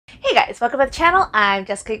guys, welcome to the channel. I'm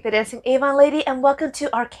Jessie, the Dancing Avon Lady, and welcome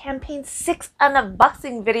to our Campaign 6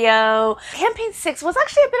 unboxing video. Campaign 6 was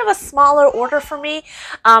actually a bit of a smaller order for me.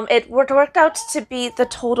 It worked out to be, the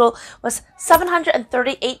total was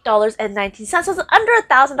 $738.19, so it's under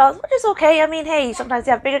 $1,000, which is okay. I mean, hey, sometimes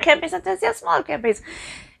you have bigger campaigns, sometimes you have smaller campaigns.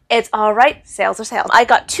 It's alright, sales are sales. I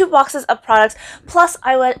got 2 boxes of products, plus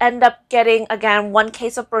I would end up getting, again, 1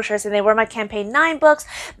 case of brochures, and they were my Campaign 9 books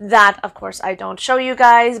that, of course, I don't show you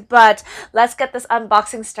guys, but let's get this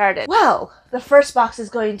unboxing started. Well, the first box is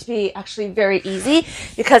going to be actually very easy,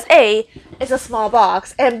 because A, it's a small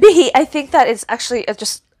box, and B, I think that it's actually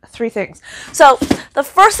just 3 things. So the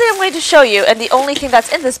first thing I'm going to show you, and the only thing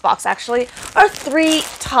that's in this box actually, are 3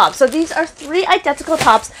 tops. So these are 3 identical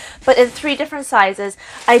tops, but in 3 different sizes.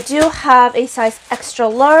 I do have a size extra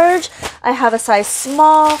large, I have a size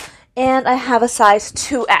small, and I have a size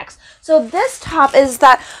 2X. So this top is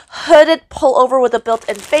that hooded pullover with a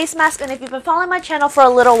built-in face mask, and if you've been following my channel for a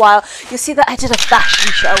little while, you see that I did a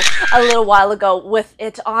fashion show a little while ago with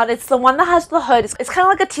it on. It's the one that has the hood. It's kind of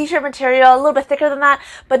like a t-shirt material, a little bit thicker than that,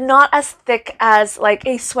 but not as thick as like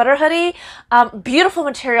a sweater hoodie. Beautiful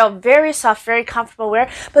material, very soft, very comfortable wear,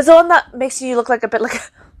 but it's the one that makes you look like a bit like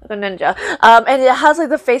a ninja, and it has like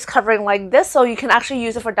the face covering like this, so you can actually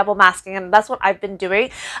use it for double masking, and that's what I've been doing.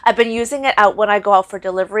 I've been using it out when I go out for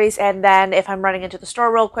deliveries, and then if I'm running into the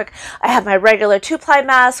store real quick, I have my regular 2-ply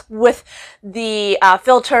mask with the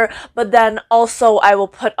filter, but then also I will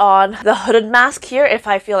put on the hooded mask here if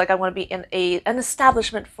I feel like I want to be in an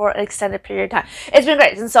establishment for an extended period of time. It's been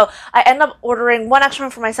great, and so I end up ordering 1 extra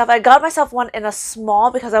one for myself. I got myself one in a small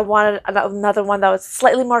because I wanted another one that was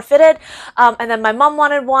slightly more fitted, and then my mom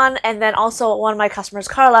wanted one, and then also one of my customers,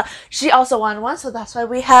 Carla, she also wanted one, so that's why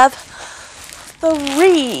we have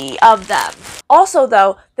 3 of them. Also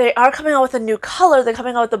though, they are coming out with a new color. They're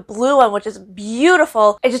coming out with the blue one, which is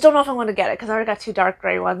beautiful. I just don't know if I'm going to get it because I already got 2 dark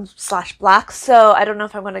gray ones / black, so I don't know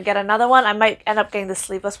if I'm going to get another one. I might end up getting the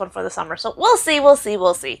sleeveless one for the summer, so we'll see, we'll see,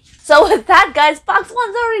 we'll see. So with that, guys, box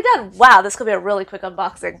 1's already done. Wow, this could be a really quick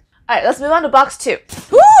unboxing. Alright, let's move on to box 2.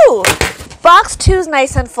 Woo! Box 2 is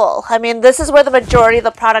nice and full. I mean, this is where the majority of the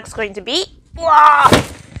product's going to be.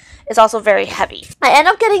 It's also very heavy. I end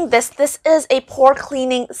up getting this. This is a pore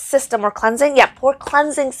cleaning system, or cleansing. Yeah, pore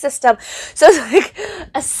cleansing system. So it's like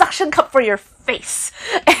a suction cup for your face.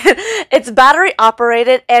 And it's battery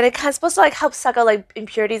operated, and it kind of supposed to like help suck out like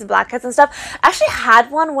impurities and blackheads and stuff. I actually had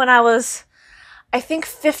one when I was, I think,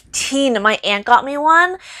 15. My aunt got me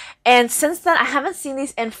one, and since then I haven't seen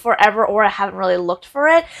these in forever, or I haven't really looked for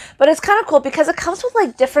it, but it's kind of cool because it comes with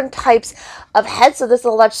like different types of heads. So there's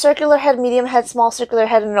a large circular head, medium head, small circular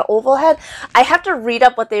head, and an oval head. I have to read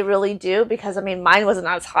up what they really do because I mean mine wasn't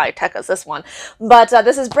as high tech as this one, but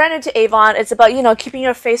this is brand new to Avon. It's about, you know, keeping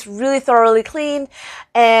your face really thoroughly clean,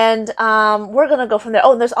 and we're gonna go from there.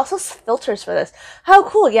 Oh, and there's also filters for this. How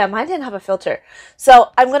cool. Yeah, mine didn't have a filter,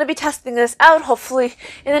 so I'm gonna be testing this out hopefully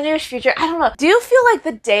in the nearest future. I don't know, do you feel like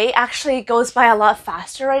the day actually goes by a lot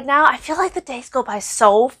faster right now? I feel like the days go by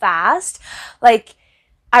so fast. Like,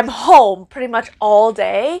 I'm home pretty much all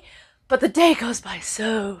day, but the day goes by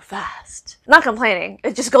so fast. Not complaining,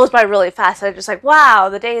 it just goes by really fast. I'm just like, wow,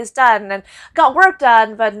 the day is done, and got work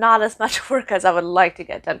done, but not as much work as I would like to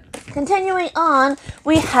get done. Continuing on,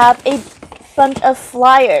 we have a bunch of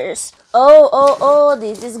flyers. Oh,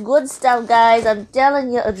 this is good stuff, guys. I'm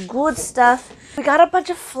telling you, it's good stuff. We got a bunch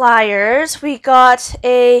of flyers. We got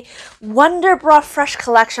a Wonder Bra Fresh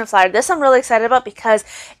Collection flyer. This I'm really excited about because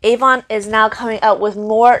Avon is now coming out with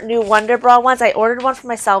more new Wonder Bra ones. I ordered one for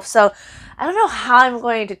myself, so I don't know how I'm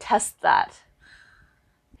going to test that.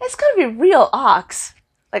 It's going to be real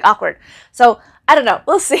awkward. So I don't know.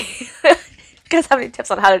 We'll see. If you guys have any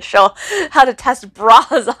tips on how to test bras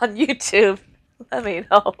on YouTube, let me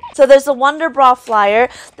know. So there's the Wonder Bra flyer.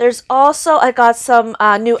 There's also, I got some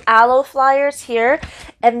new aloe flyers here.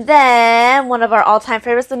 And then one of our all-time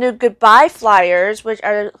favorites, the new Goodbye flyers, which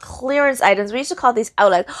are clearance items. We used to call these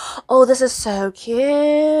outlets. Oh, this is so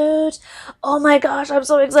cute. Oh my gosh, I'm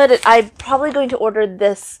so excited. I'm probably going to order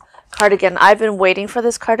this cardigan. I've been waiting for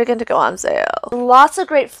this cardigan to go on sale. Lots of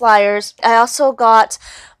great flyers. I also got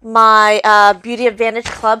my Beauty Advantage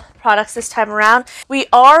Club products this time around. We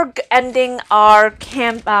are ending our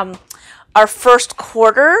first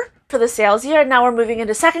quarter for the sales year, and now we're moving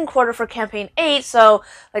into second quarter for campaign 8, so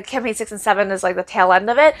like campaign 6 and 7 is like the tail end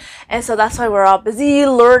of it, and so that's why we're all busy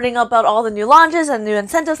learning about all the new launches and new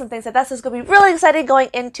incentives and things like that. So it's gonna be really exciting going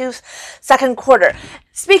into second quarter.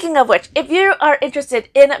 Speaking of which, if you are interested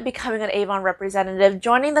in becoming an Avon representative,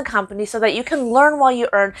 joining the company so that you can learn while you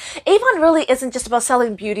earn, Avon really isn't just about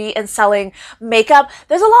selling beauty and selling makeup.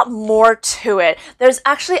 There's a lot more to it. There's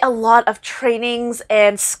actually a lot of trainings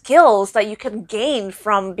and skills that you can gain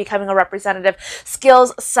from becoming a representative.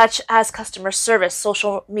 Skills such as customer service,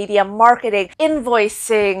 social media marketing,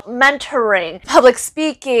 invoicing, mentoring, public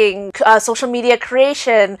speaking, social media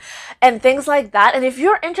creation, and things like that. And if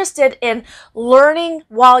you're interested in learning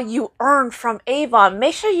while you earn from Avon,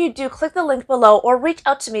 make sure you do click the link below or reach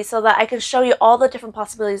out to me so that I can show you all the different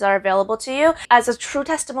possibilities that are available to you. As a true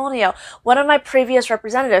testimonial, one of my previous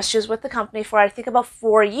representatives, she was with the company for I think about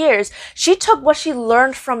 4 years. She took what she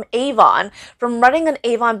learned from Avon, from running an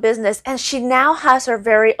Avon business, and she now has her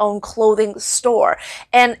very own clothing store.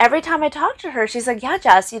 And every time I talk to her, she's like, yeah,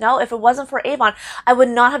 Jess, you know, if it wasn't for Avon, I would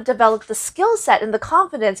not have developed the skill set and the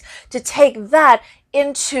confidence to take that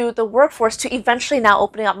into the workforce to eventually now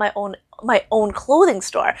opening up my own clothing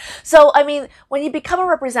store. So, I mean, when you become a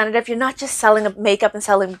representative, you're not just selling makeup and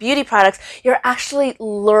selling beauty products, you're actually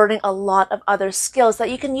learning a lot of other skills that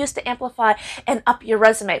you can use to amplify and up your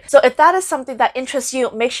resume. So if that is something that interests you,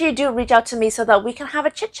 make sure you do reach out to me so that we can have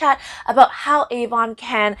a chit chat about how Avon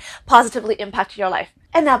can positively impact your life.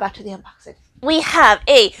 And now back to the unboxing. We have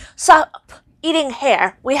a eating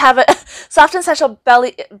hair. We have a soft and essential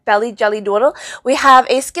belly jelly doodle. We have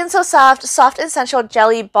a Skin So Soft and essential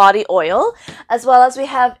jelly body oil, as well as we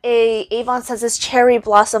have a Avon Senses cherry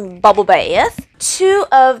blossom bubble bath. 2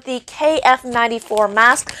 of the KF94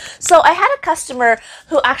 masks. So I had a customer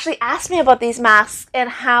who actually asked me about these masks and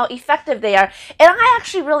how effective they are, and I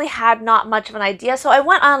actually really had not much of an idea, so I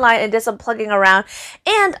went online and did some plugging around,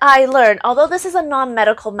 and I learned, although this is a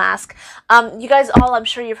non-medical mask, you guys all, I'm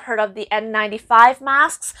sure you've heard of the N95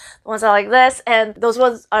 masks, the ones that are like this, and those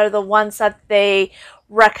ones are the ones that they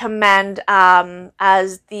recommend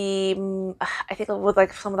as the, I think with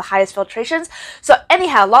like some of the highest filtrations. So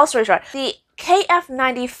anyhow, long story short, the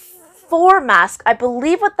KF94 mask, I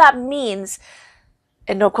believe what that means,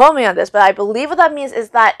 and don't quote me on this, but I believe what that means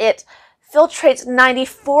is that it filtrates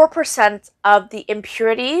 94% of the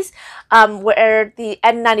impurities, where the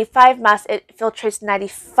N95 mask, it filtrates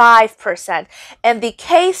 95%. And the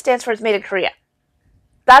K stands for it's made in Korea.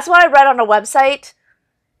 That's what I read on a website.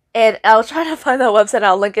 And I'll try to find that website.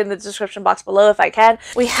 I'll link in the description box below if I can.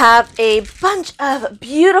 We have a bunch of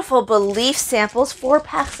beautiful Belief samples, 4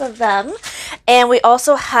 packs of them. And we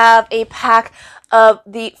also have a pack of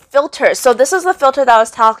the filters. So this is the filter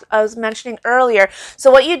that I was mentioning earlier.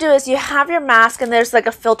 So what you do is you have your mask and there's like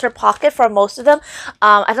a filter pocket for most of them.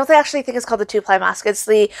 I don't actually think it's called the 2-ply mask. It's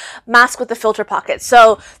the mask with the filter pocket.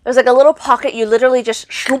 So there's like a little pocket. You literally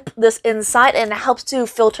just shoop this inside and it helps to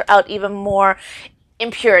filter out even more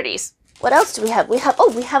impurities. What else do we have? We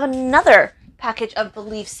have another package of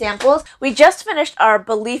Belief samples. We just finished our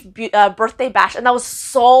Belief birthday bash, and that was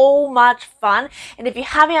so much fun. And if you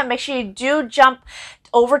haven't yet, make sure you do jump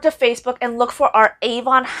over to Facebook and look for our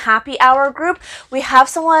Avon Happy Hour group. We have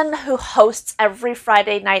someone who hosts every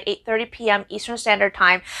Friday night, 8:30 p.m. Eastern Standard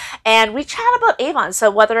Time, and we chat about Avon.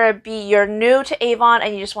 So whether it be you're new to Avon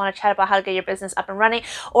and you just want to chat about how to get your business up and running,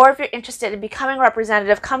 or if you're interested in becoming a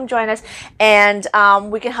representative, come join us and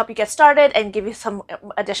we can help you get started and give you some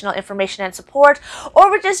additional information and support,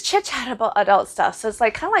 or we just chit chat about adult stuff. So it's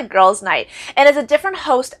like kind of like girls' night, and it's a different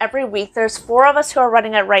host every week. There's 4 of us who are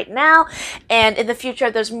running it right now, and in the future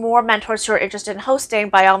there's more mentors who are interested in hosting.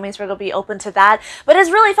 By all means, we're going to be open to that. But it's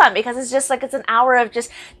really fun because it's just like it's an hour of just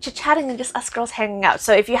chit-chatting and just us girls hanging out.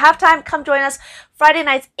 So if you have time, come join us Friday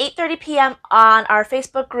nights, 8:30 p.m. on our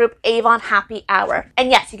Facebook group, Avon Happy Hour. And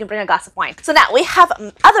yes, you can bring a glass of wine. So now we have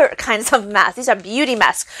other kinds of masks. These are beauty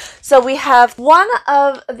masks. So we have 1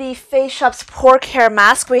 of the Face Shop's Pore Care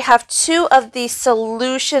mask. We have 2 of the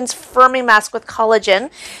Solutions Firming mask with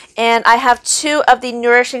collagen. And I have 2 of the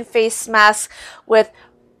Nourishing Face masks with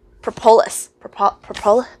propolis.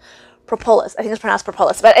 Propolis. I think it's pronounced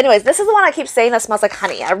propolis. But anyways, this is the one I keep saying that smells like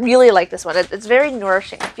honey. I really like this one. It's very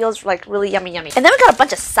nourishing. It feels like really yummy. And then we got a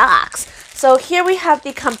bunch of socks. So here we have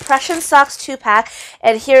the compression socks 2-pack.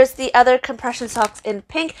 And here's the other compression socks in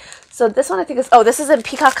pink. So this one I think is, this is in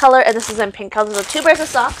peacock color and this is in pink color. So 2 pairs of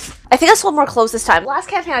socks. I think I sold more clothes this time. Last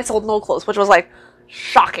campaign I sold no clothes, which was like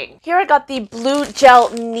shocking. Here I got the blue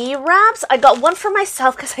gel knee wraps. I got 1 for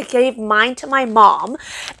myself because I gave mine to my mom.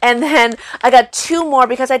 And then I got 2 more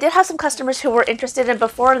because I did have some customers who were interested in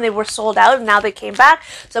before and they were sold out and now they came back.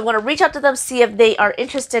 So I'm going to reach out to them, see if they are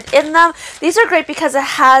interested in them. These are great because it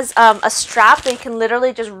has a strap that you can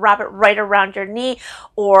literally just wrap it right around your knee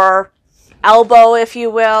or elbow, if you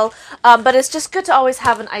will. But it's just good to always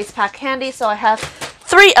have an ice pack handy. So I have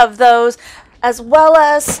 3 of those. as well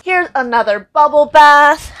as here's another bubble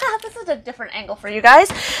bath. This is a different angle for you guys.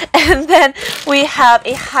 And then we have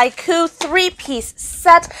a Haiku 3-piece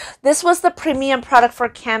set. This was the premium product for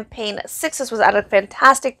campaign 6. This was at a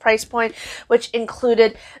fantastic price point, which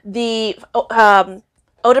included the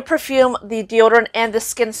eau de perfume, the deodorant, and the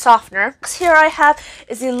skin softener. Here I have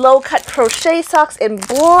is the low-cut crochet socks in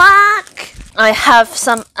black. I have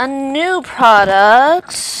some new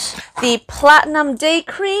products. The Platinum Day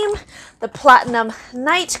Cream, the Platinum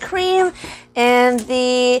Night Cream, and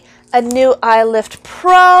the new Eye Lift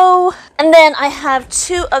Pro. And then I have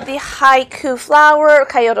 2 of the Haiku flower,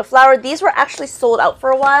 Kyoto flower. These were actually sold out for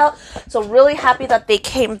a while, so really happy that they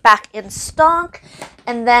came back in stock.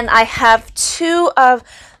 And then I have 2 of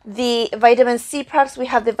the vitamin C products. We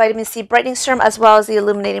have the vitamin C brightening serum as well as the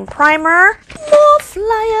illuminating primer. More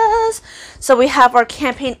flyers. So we have our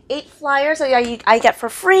campaign 8 flyers that I get for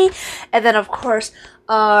free. And then of course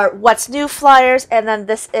our What's New flyers. And then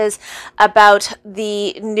this is about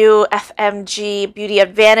the new FMG Beauty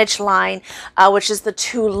Advantage line, which is the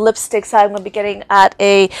 2 lipsticks that I'm going to be getting at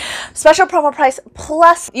a special promo price.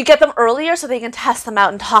 Plus, you get them earlier so they can test them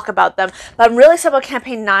out and talk about them. But I'm really excited about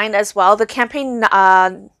campaign 9 as well. The campaign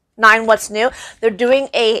 9 What's New, they're doing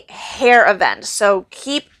a hair event. So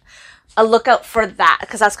keep a lookout for that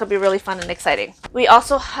because that's going to be really fun and exciting. We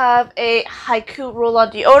also have a Haiku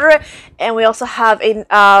roll-on deodorant, and we also have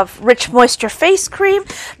a Rich Moisture face cream.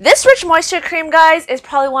 This Rich Moisture cream, guys, is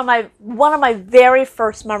probably one of my very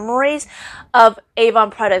first memories of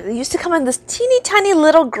Avon products. It used to come in this teeny tiny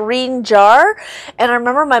little green jar, and I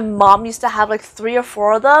remember my mom used to have like 3 or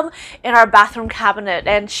 4 of them in our bathroom cabinet,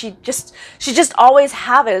 and she just always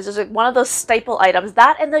have it. It's just like one of those staple items.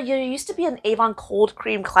 That, and there used to be an Avon cold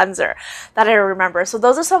cream cleanser that I remember. So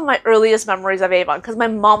those are some of my earliest memories of Avon, because my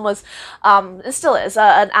mom was and still is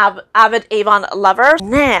an avid Avon lover.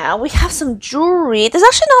 Now we have some jewelry. There's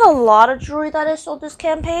actually not a lot of jewelry that I sold this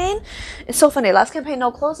campaign. It's so funny. Last campaign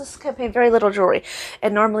no clothes, this campaign very little jewelry,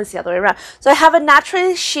 and normally it's the other way around. So I have a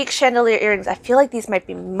naturally chic chandelier earrings. I feel like these might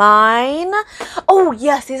be mine. Oh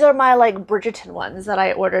yes, these are my like Bridgerton ones that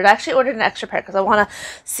I ordered. I actually ordered an extra pair because I want to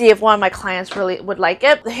see if one of my clients really would like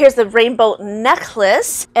it. Here's the rainbow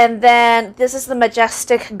necklace, and then this is the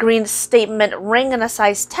majestic green statement ring in a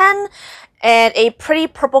size 10. And a pretty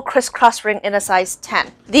purple crisscross ring in a size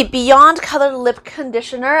 10. The Beyond Color Lip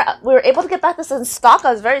Conditioner, we were able to get back this in stock.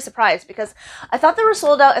 I was very surprised because I thought they were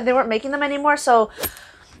sold out and they weren't making them anymore. So,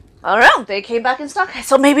 I don't know, they came back in stock.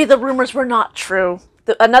 So maybe the rumors were not true.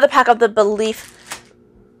 Another pack of the Belief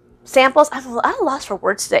samples. I'm at a loss for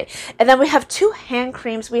words today. And then we have 2 hand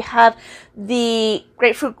creams. We have the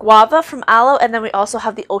Grapefruit Guava from Aloe, and then we also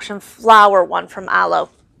have the Ocean Flower one from Aloe.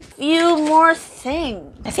 Few more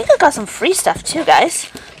things. I think I got some free stuff too,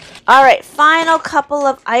 guys. Alright, final couple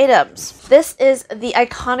of items. This is the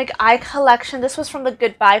Iconic Eye Collection. This was from the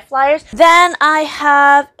Goodbye flyers. Then I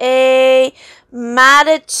have a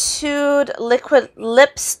Mattitude liquid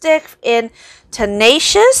lipstick in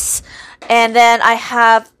Tenacious. And then I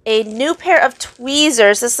have a new pair of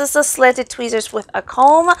tweezers. This is the slanted tweezers with a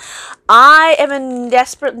comb. I am in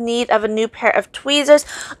desperate need of a new pair of tweezers.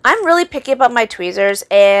 I'm really picky about my tweezers,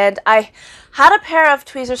 and I had a pair of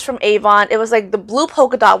tweezers from Avon. It was like the blue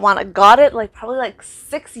polka dot one. I got it like probably like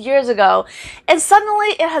 6 years ago, and suddenly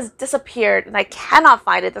it has disappeared, and I cannot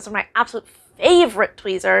find it. Those are my absolute favorite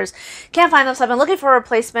tweezers. Can't find them, so I've been looking for a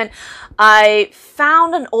replacement. I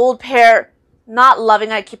found an old pair. Not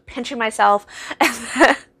loving it. I keep pinching myself. And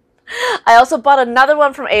then I also bought another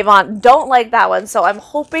one from Avon. Don't like that one. So I'm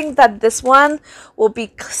hoping that this one will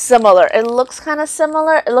be similar. It looks kind of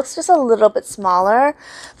similar. It looks just a little bit smaller.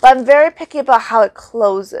 But I'm very picky about how it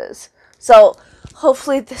closes. So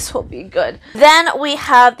hopefully this will be good. Then we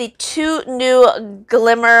have the 2 new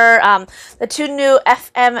Glimmer, the 2 new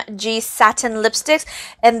FMG satin lipsticks.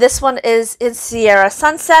 And this one is in Sierra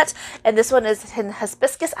Sunset. And this one is in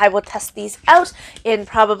Hibiscus. I will test these out in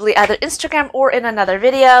probably either Instagram or in another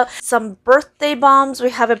video. Some birthday bombs.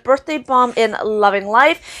 We have a birthday bomb in Loving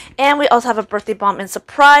Life. And we also have a birthday bomb in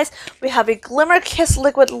Surprise. We have a Glimmer Kiss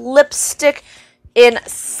liquid lipstick in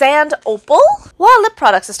Sand Opal. A lot of lip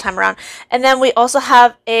products this time around. And then we also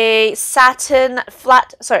have a flat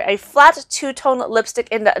 2-tone lipstick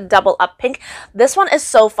in the Double Up Pink. This one is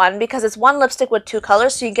so fun because it's one lipstick with 2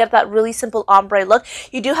 colors, so you get that really simple ombre look.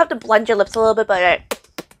 You do have to blend your lips a little bit,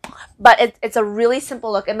 but it's a really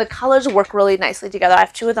simple look, and the colors work really nicely together. I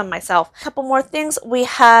have 2 of them myself. A couple more things. We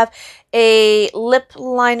have a lip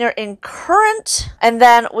liner in Currant, and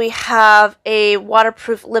then we have a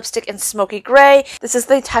waterproof lipstick in Smoky Gray. This is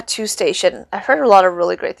the Tattoo Station. I've heard a lot of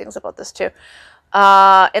really great things about this too.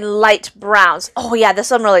 in light browns. Oh yeah,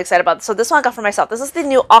 this one I'm really excited about. So this one I got for myself. This is the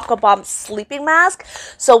new Aqua Bomb sleeping mask.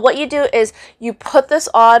 So what you do is you put this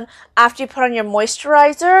on after you put on your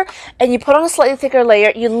moisturizer, and you put on a slightly thicker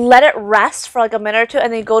layer. You let it rest for like a minute or two,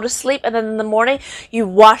 and then you go to sleep, and then in the morning you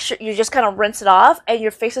wash it, you just kind of rinse it off, and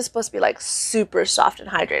your face is supposed to be like super soft and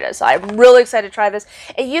hydrated. So I'm really excited to try this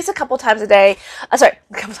and use it a couple times a day. Sorry,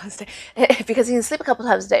 a couple times a day because you can sleep a couple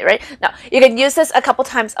times a day, right? No, you can use this a couple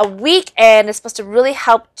times a week, and it's supposed to really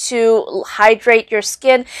help to hydrate your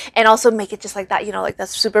skin and also make it just like that, you know, like that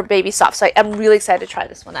super baby soft. So I'm really excited to try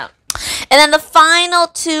this one out. And then the final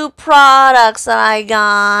two products that I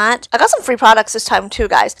got some free products this time too,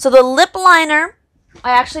 guys. So the lip liner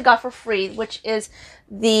I actually got for free, which is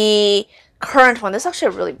the current one. This is actually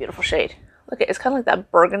a really beautiful shade. Look, it's kind of like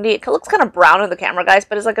that burgundy. It looks kind of brown in the camera, guys,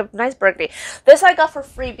 but it's like a nice burgundy. This I got for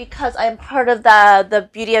free because I am part of the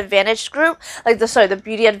Beauty Advantage group, like the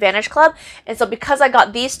Beauty Advantage Club. And so because I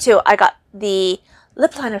got these two, I got the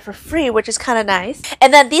lip liner for free, which is kind of nice.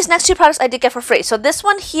 And then these next two products I did get for free. So this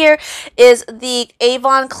one here is the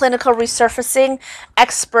Avon Clinical Resurfacing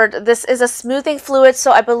Expert. This is a smoothing fluid,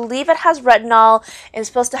 so I believe it has retinol and it's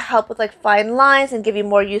supposed to help with like fine lines and give you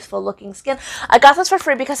more youthful looking skin. I got this for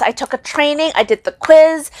free because I took a training, I did the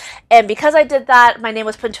quiz, and because I did that, my name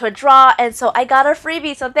was put into a draw, and so I got a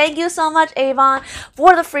freebie. So thank you so much, Avon,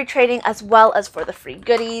 for the free training as well as for the free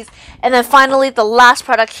goodies. And then finally, the last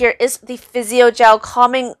product here is the Physio Gel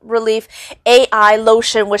Calming Relief AI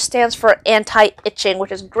Lotion, which stands for anti-itching,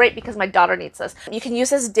 which is great because my daughter needs this. You can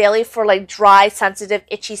use this daily for like dry, sensitive,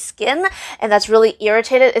 itchy skin, and that's really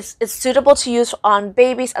irritated. It's suitable to use on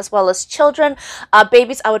babies as well as children.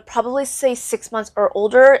 Babies, I would probably say 6 months or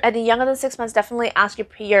older. Any younger than 6 months, definitely ask your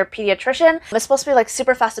pediatrician. It's supposed to be like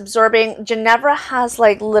super fast absorbing. Ginevra has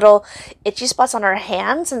like little itchy spots on her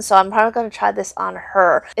hands, and so I'm probably going to try this on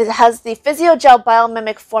her. It has the Physio Gel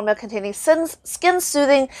Biomimic formula containing skin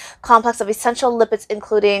soothing complex of essential lipids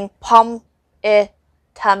including palmitamide,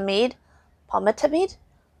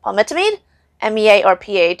 MEA or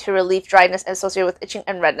PA, to relieve dryness associated with itching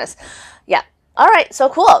and redness. Yeah. Alright, so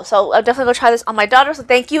cool. So I'll definitely go try this on my daughter. So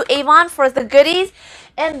thank you, Avon, for the goodies.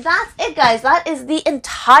 And that's it, guys. That is the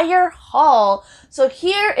entire haul. So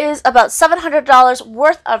here is about $700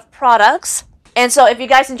 worth of products. And so if you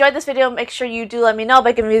guys enjoyed this video, make sure you do let me know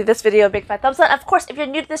by giving me this video a big fat thumbs up. And of course, if you're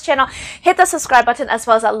new to this channel, hit the subscribe button as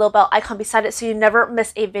well as that little bell icon beside it so you never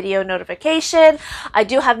miss a video notification. I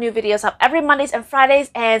do have new videos up every Mondays and Fridays,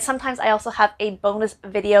 and sometimes I also have a bonus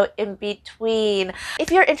video in between.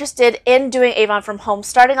 If you're interested in doing Avon from home,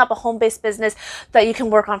 starting up a home-based business that you can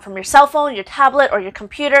work on from your cell phone, your tablet, or your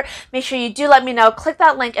computer, make sure you do let me know. Click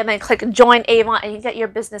that link and then click Join Avon, and you can get your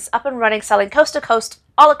business up and running, selling coast to coast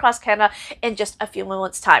all across Canada in just a few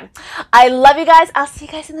moments time. I love you guys. I'll see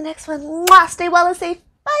you guys in the next one. Mwah! Stay well and safe.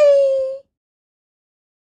 Bye.